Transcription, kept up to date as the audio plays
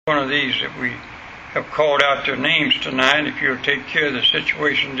one of these that we have called out their names tonight. If you'll take care of the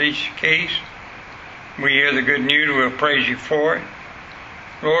situation in each case, we hear the good news, we'll praise you for it.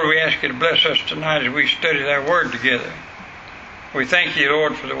 Lord, we ask you to bless us tonight as we study thy word together. We thank you,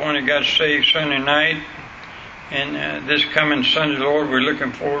 Lord, for the one that got saved Sunday night. And this coming Sunday, Lord, we're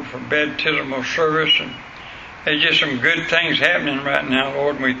looking forward for baptismal service. And there's just some good things happening right now,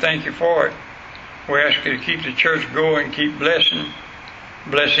 Lord, and we thank you for it. We ask you to keep the church going, keep blessing.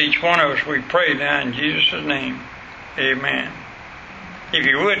 Bless each one of us, we pray now in Jesus' name. Amen. If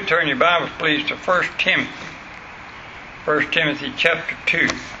you would, turn your Bibles, please, to 1 Timothy. 1 Timothy chapter 2.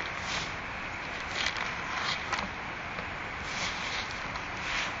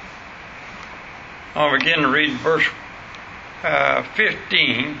 I'll begin to read verse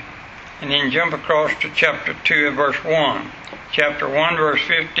 15 and then jump across to chapter 2 and verse 1. Chapter 1, verse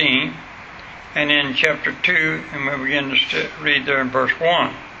 15, and then chapter 2, and we'll begin to read there in verse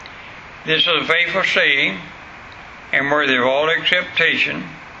 1. This is a faithful saying and worthy of all acceptation,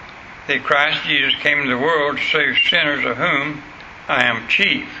 that Christ Jesus came into the world to save sinners, of whom I am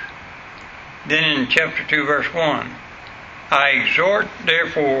chief. Then in chapter 2, verse 1, I exhort,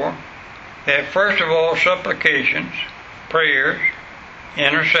 therefore, that first of all supplications, prayers,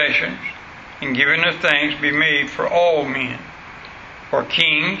 intercessions, and giving of thanks be made for all men, for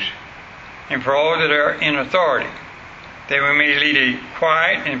kings, and for all that are in authority, that we may lead a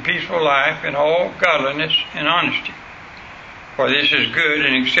quiet and peaceful life in all godliness and honesty. For this is good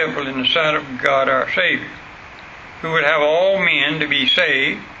and acceptable in the sight of God our Savior, who would have all men to be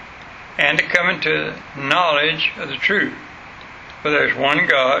saved and to come into knowledge of the truth. For there is one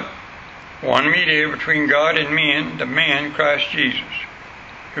God, one mediator between God and men, the man Christ Jesus,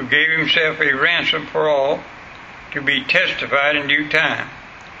 who gave himself a ransom for all, to be testified in due time.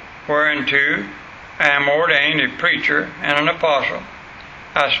 Whereunto I am ordained a preacher and an apostle.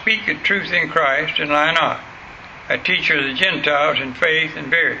 I speak the truth in Christ and lie not, a teacher of the Gentiles in faith and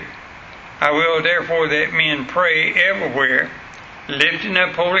verity. I will therefore that men pray everywhere, lifting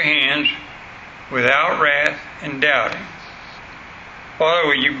up holy hands, without wrath and doubting. Father,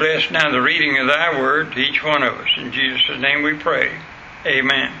 will you bless now the reading of thy word to each one of us. In Jesus' name we pray.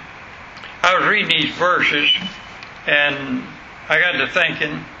 Amen. I was reading these verses and I got to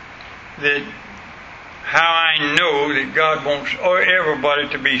thinking that how I know that God wants everybody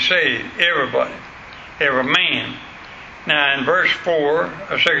to be saved. Everybody. Every man. Now in verse 4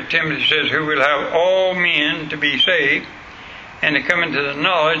 of 2 Timothy says, who will have all men to be saved and to come into the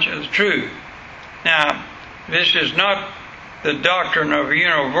knowledge of the truth. Now, this is not the doctrine of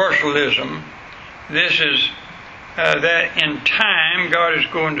universalism. This is that in time God is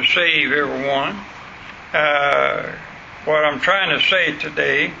going to save everyone. What I'm trying to say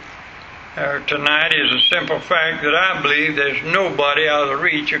today, tonight, is a simple fact that I believe there's nobody out of the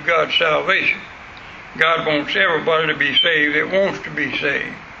reach of God's salvation. God wants everybody to be saved that wants to be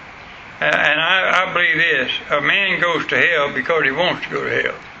saved. And I believe this, a man goes to hell because he wants to go to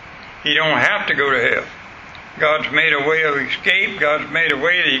hell. He don't have to go to hell. God's made a way of escape. God's made a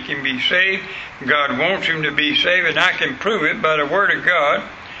way that he can be saved. God wants him to be saved, and I can prove it by the Word of God.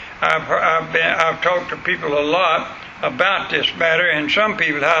 I've talked to people a lot about this matter, and some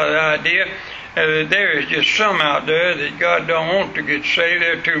people have the idea that there is just some out there that God don't want to get saved.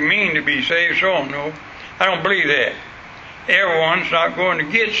 They're too mean to be saved. So no, I don't believe that. Everyone's not going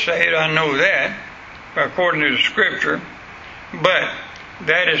to get saved. I know that, according to the Scripture. But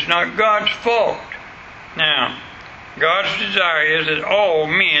that is not God's fault. Now, God's desire is that all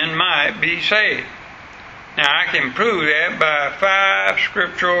men might be saved. Now, I can prove that by 5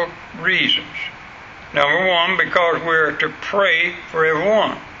 scriptural reasons. Number 1, because we're to pray for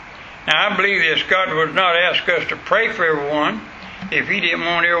everyone. Now, I believe this. God would not ask us to pray for everyone if he didn't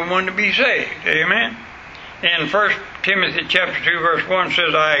want everyone to be saved. Amen? In 1 Timothy chapter 2, verse 1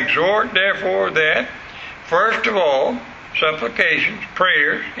 says, I exhort, therefore, that, first of all, supplications,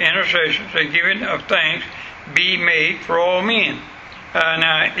 prayers, intercessions, and giving of thanks be made for all men.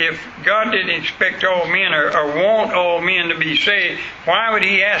 Now, if God didn't expect all men or want all men to be saved, why would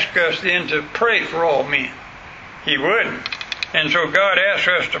he ask us then to pray for all men? He wouldn't. And so God asks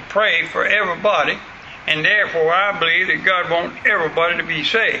us to pray for everybody, and therefore I believe that God wants everybody to be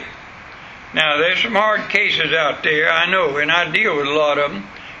saved. Now, there's some hard cases out there, I know, and I deal with a lot of them.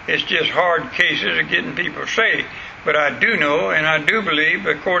 It's just hard cases of getting people saved. But I do know, and I do believe,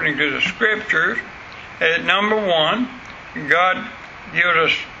 according to the Scriptures, that number 1, God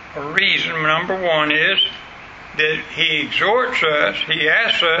gives us a reason. Number 1 is that he exhorts us, he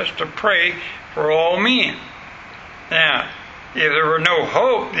asks us to pray for all men. Now, if there were no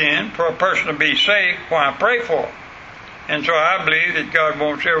hope then for a person to be saved, why pray for them? And so I believe that God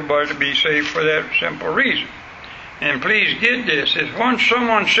wants everybody to be saved for that simple reason. And please get this. If once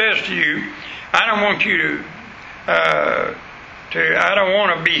someone says to you, I don't want you I don't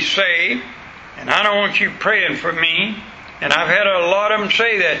want to be saved, and I don't want you praying for me, and I've had a lot of them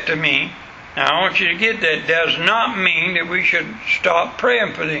say that to me. Now I want you to get that does not mean that we should stop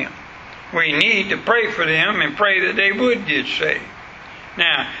praying for them. We need to pray for them and pray that they would get saved.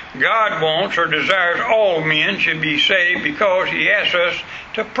 Now, God wants or desires all men should be saved because He asks us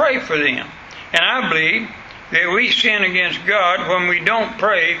to pray for them. And I believe that we sin against God when we don't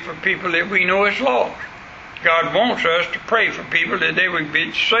pray for people that we know is lost. God wants us to pray for people that they would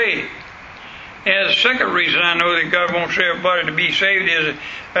be saved. And the second reason I know that God wants everybody to be saved is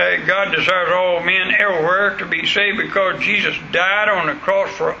God desires all men everywhere to be saved because Jesus died on the cross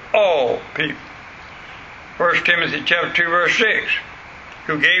for all people. 1 Timothy chapter 2 verse 6,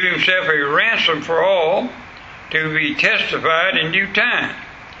 who gave Himself a ransom for all to be testified in due time.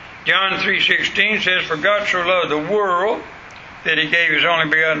 John 3:16 says, for God so loved the world that He gave His only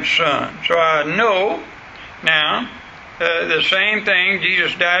begotten Son. So I know now the same thing,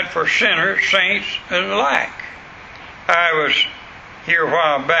 Jesus died for sinners, saints alike. I was here a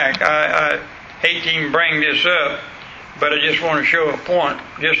while back. I hate to even bring this up, but I just want to show a point.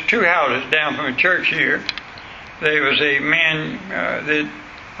 Just 2 houses down from the church here, there was a man that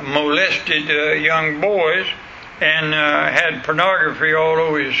molested young boys and had pornography all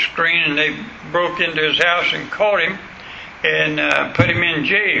over his screen, and they broke into his house and caught him and put him in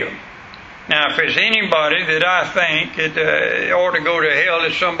jail. Now, if there's anybody that I think that ought to go to hell,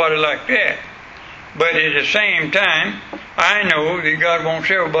 it's somebody like that. But at the same time, I know that God wants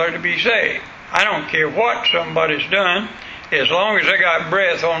everybody to be saved. I don't care what somebody's done. As long as they got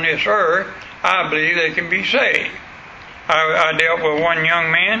breath on this earth, I believe they can be saved. I dealt with one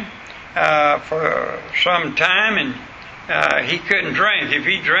young man for some time, and he couldn't drink. If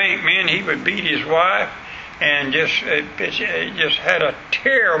he drank, man, he would beat his wife, and just had a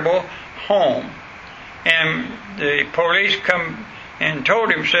terrible home. And the police come and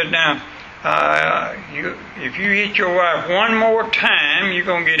told him, said, now, if you hit your wife one more time, you're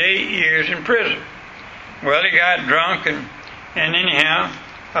going to get 8 years in prison. Well, he got drunk, and anyhow,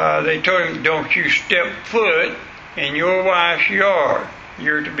 they told him, don't you step foot in your wife's yard.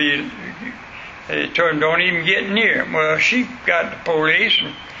 You're to be, they told him, don't even get near him. Well, she got the police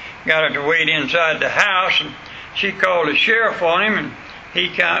and got her to wait inside the house, and she called the sheriff on him, and he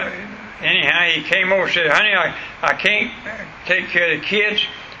came over and said, honey, I can't take care of the kids.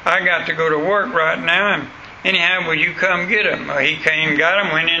 I got to go to work right now, and anyhow, will you come get them? Well, he came, got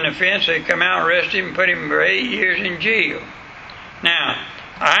them, went in the fence, they come out, arrested him, and put him for 8 years in jail. Now,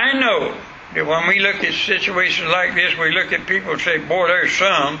 I know that when we look at situations like this, we look at people and say, boy, there's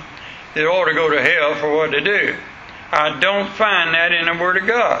some that ought to go to hell for what they do. I don't find that in the Word of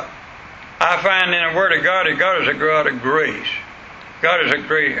God. I find in the Word of God that God is a God of grace. God is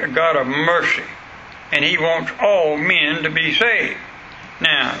a God of mercy. And He wants all men to be saved.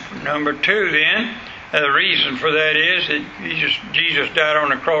 Now, number 2 then, the reason for that is that Jesus died on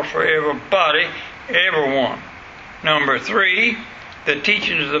the cross for everybody, everyone. Number 3, the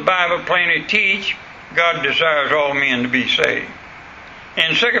teachings of the Bible plainly teach God desires all men to be saved.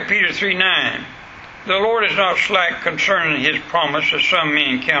 In 2 Peter 3:9, the Lord is not slack concerning His promise, as some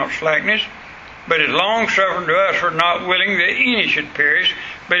men count slackness, but is long-suffering to us, for not willing that any should perish,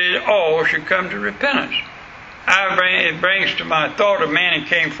 but that all should come to repentance. It brings to my thought a man who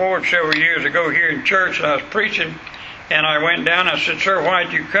came forward several years ago here in church, and I was preaching, and I went down, I said, sir,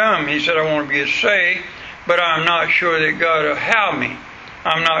 why'd you come? He said, I want to get saved, but I'm not sure that God will help me.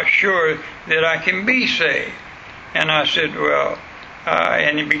 I'm not sure that I can be saved. And I said, well,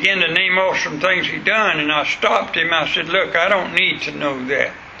 and he began to name off some things he'd done, and I stopped him. I said, look, I don't need to know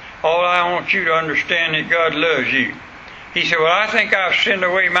that. All I want you to understand is that God loves you. He said, well, I think I've sinned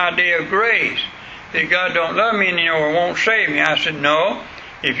away my day of grace, that God don't love me anymore or won't save me. I said, no,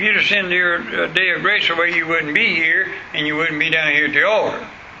 if you'd have sinned your day of grace away, you wouldn't be here, and you wouldn't be down here at the altar.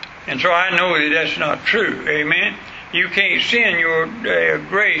 And so I know that that's not true. Amen? You can't send your day of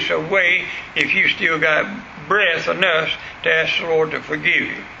grace away if you still got breath enough to ask the Lord to forgive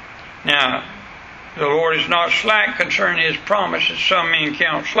you. Now, the Lord is not slack concerning His promise, as some men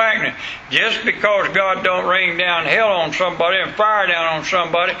count slackness. Just because God don't rain down hell on somebody and fire down on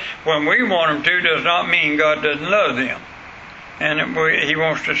somebody when we want Him to, does not mean God doesn't love them. And He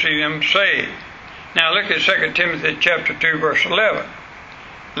wants to see them saved. Now look at 2 Timothy chapter 2, verse 11.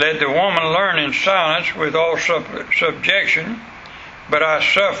 Let the woman learn in silence with all subjection, but I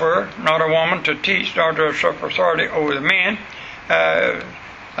suffer not a woman to teach, nor to suffer authority over the men.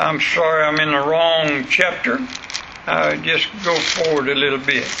 I'm sorry, I'm in the wrong chapter. just go forward a little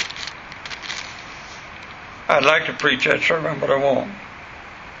bit. I'd like to preach that sermon, but I won't.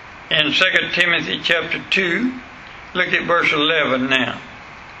 In 2 Timothy chapter 2, look at verse 11 now.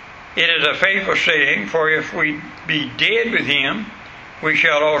 It is a faithful saying, for if we be dead with him, we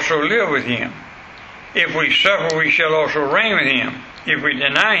shall also live with him. If we suffer, we shall also reign with him. If we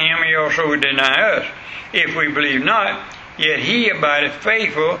deny him, he also will deny us. If we believe not, yet he abideth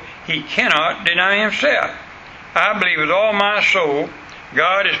faithful, he cannot deny himself. I believe with all my soul,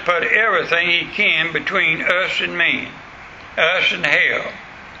 God has put everything he can between us and man, us and hell.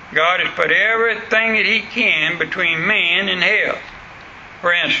 God has put everything that he can between man and hell.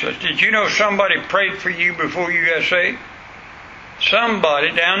 For instance, did you know somebody prayed for you before you got saved?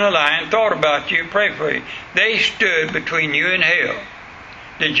 Somebody down the line thought about you, prayed for you. They stood between you and hell.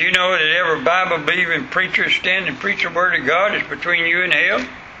 Did you know that every Bible-believing preacher stand and preach the Word of God is between you and hell?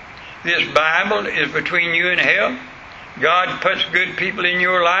 This Bible is between you and hell. God puts good people in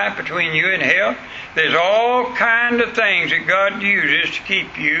your life between you and hell. There's all kinds of things that God uses to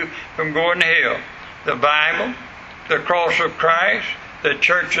keep you from going to hell. The Bible, the cross of Christ, the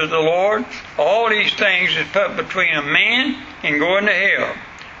church of the Lord, all these things is put between a man and going to hell.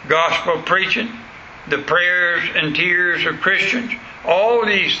 Gospel preaching, the prayers and tears of Christians, all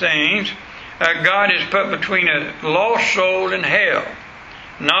these things God has put between a lost soul and hell,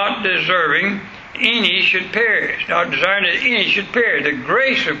 not deserving any should perish, not desiring that any should perish. The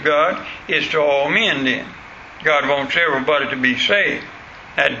grace of God is to all men then. God wants everybody to be saved.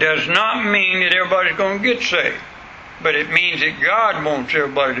 That does not mean that everybody's going to get saved, but it means that God wants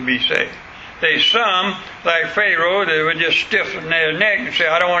everybody to be saved. There's some, like Pharaoh, that would just stiffen their neck and say,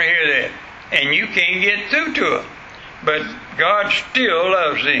 I don't want to hear that. And you can't get through to them. But God still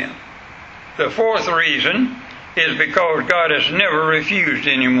loves them. The fourth reason is because God has never refused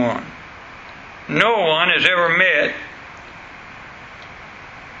anyone. No one has ever met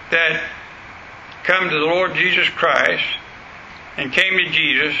that come to the Lord Jesus Christ and came to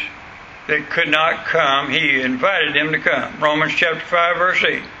Jesus that could not come. He invited them to come. Romans chapter 5 verse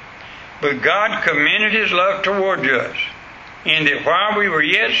 8. But God commended his love towards us, in that while we were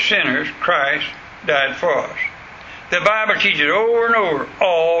yet sinners, Christ died for us. The Bible teaches over and over,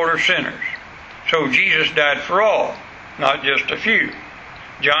 all are sinners. So Jesus died for all, not just a few.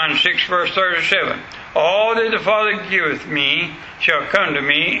 John 6 verse 37. All that the Father giveth me shall come to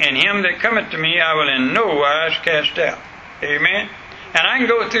me, and him that cometh to me I will in no wise cast out. Amen? And I can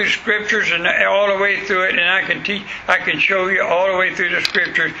go through scriptures and all the way through it, and I can show you all the way through the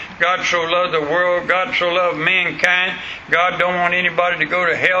scriptures. God so loved the world, God so loved mankind, God don't want anybody to go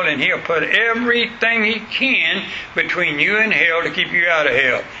to hell, and he'll put everything he can between you and hell to keep you out of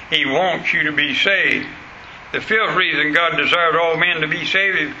hell. He wants you to be saved. The fifth reason God desired all men to be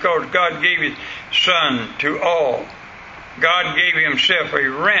saved is because God gave his Son to all. God gave himself a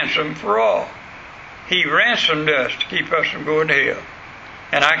ransom for all. He ransomed us to keep us from going to hell.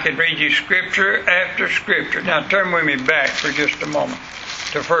 And I could read you scripture after scripture. Now turn with me back for just a moment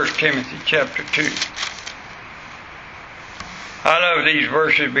to 1 Timothy chapter 2. I love these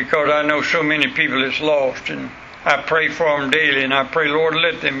verses because I know so many people that's lost, and I pray for them daily, and I pray, Lord,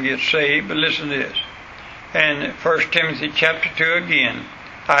 let them get saved. But listen to this. And 1 Timothy chapter 2 again.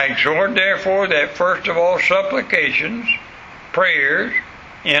 I exhort therefore that first of all supplications, prayers,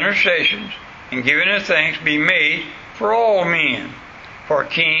 intercessions, and giving of thanks be made for all men, for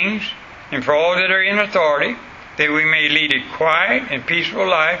kings, and for all that are in authority, that we may lead a quiet and peaceful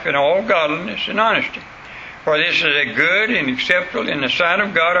life in all godliness and honesty. For this is a good and acceptable in the sight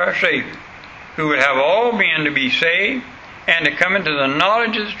of God our Savior, who would have all men to be saved and to come into the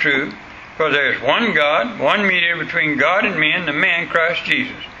knowledge of the truth. For there is one God, one mediator between God and men, the man Christ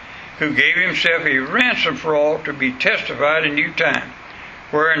Jesus, who gave himself a ransom for all to be testified in due time.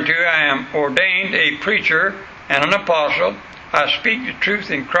 Whereunto I am ordained a preacher and an apostle. I speak the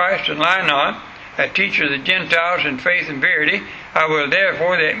truth in Christ and lie not. I teach the Gentiles in faith and verity. I will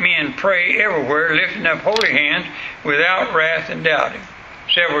therefore that men pray everywhere, lifting up holy hands without wrath and doubting.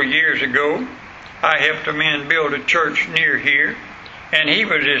 Several years ago, I helped a man build a church near here, and he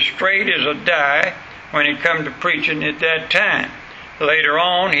was as straight as a die when he come to preaching at that time. Later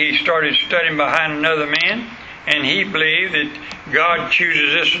on, he started studying behind another man, and he believed that God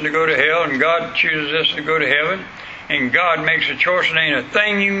chooses this one to go to hell, and God chooses this one to go to heaven, and God makes a choice, and ain't a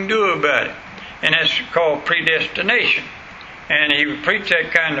thing you can do about it. And that's called predestination. And he would preach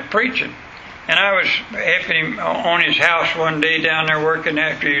that kind of preaching. And I was helping him on his house one day down there working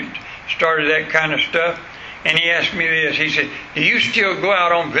after he started that kind of stuff. And he asked me this. He said, do you still go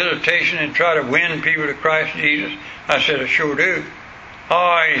out on visitation and try to win people to Christ Jesus? I said, I sure do.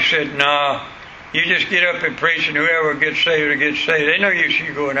 Oh, he said, no. You just get up and preach, and whoever gets saved will get saved. There's no use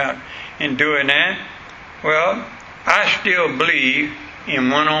you going out and doing that. Well, I still believe in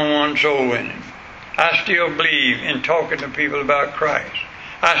one-on-one soul winning. I still believe in talking to people about Christ.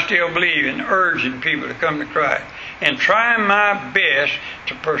 I still believe in urging people to come to Christ and trying my best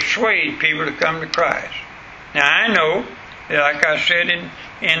to persuade people to come to Christ. Now, I know that, like I said in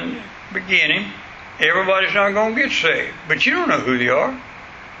the beginning, everybody's not going to get saved, but you don't know who they are.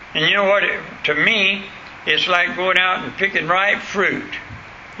 And you know what? To me, it's like going out and picking ripe fruit.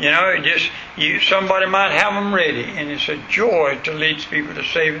 Somebody might have them ready, and it's a joy to lead people to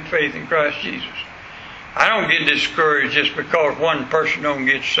saving faith in Christ Jesus. I don't get discouraged just because one person don't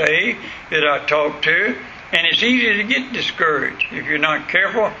get saved that I talk to, and it's easy to get discouraged if you're not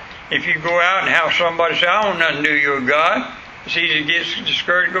careful. If you go out and have somebody say, "I want nothing to do with your God," it's easy to get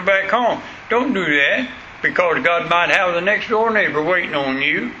discouraged and go back home. Don't do that, because God might have the next door neighbor waiting on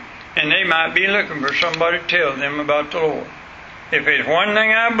you, and they might be looking for somebody to tell them about the Lord. If it's one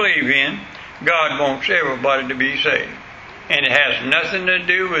thing I believe in, God wants everybody to be saved. And it has nothing to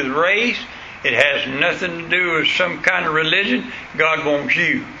do with race. It has nothing to do with some kind of religion. God wants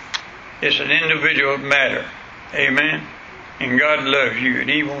you. It's an individual matter. Amen? And God loves you, and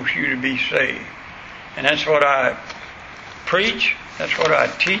He wants you to be saved. And that's what I preach. That's what I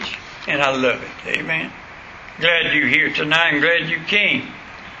teach, and I love it. Amen? Glad you're here tonight, and glad you came.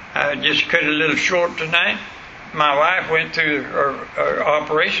 I just cut it a little short tonight. My wife went through her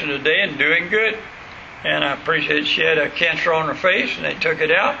operation today and doing good. And I appreciate she had a cancer on her face, and they took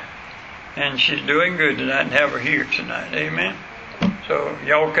it out. And she's doing good tonight and have her here tonight. Amen. So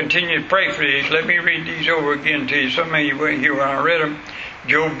y'all continue to pray for these. Let me read these over again to you. Some of you weren't here when I read them.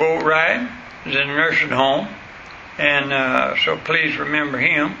 Joe Boatwright is in a nursing home. And so please remember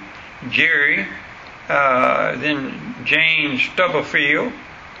him. Jerry. Then Jane Stubblefield.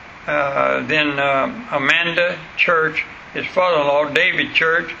 Then Amanda Church, his father-in-law, David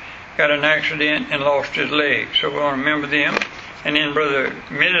Church, got an accident and lost his leg. So we want to remember them. And then Brother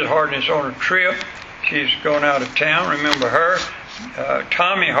Mrs. Harden is on a trip. She's going out of town. Remember her.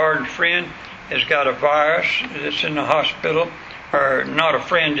 Tommy Harden's friend has got a virus that's in the hospital. Or not a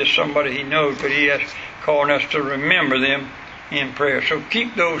friend, just somebody he knows, but he has calling us to remember them in prayer. So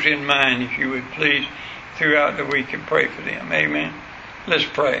keep those in mind, if you would please, throughout the week, and pray for them. Amen. Let's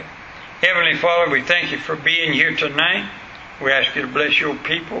pray. Heavenly Father, we thank you for being here tonight. We ask you to bless your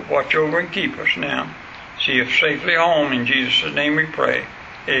people, watch over and keep us now. See us safely home. In Jesus' name we pray.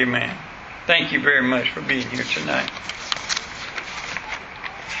 Amen. Thank you very much for being here tonight.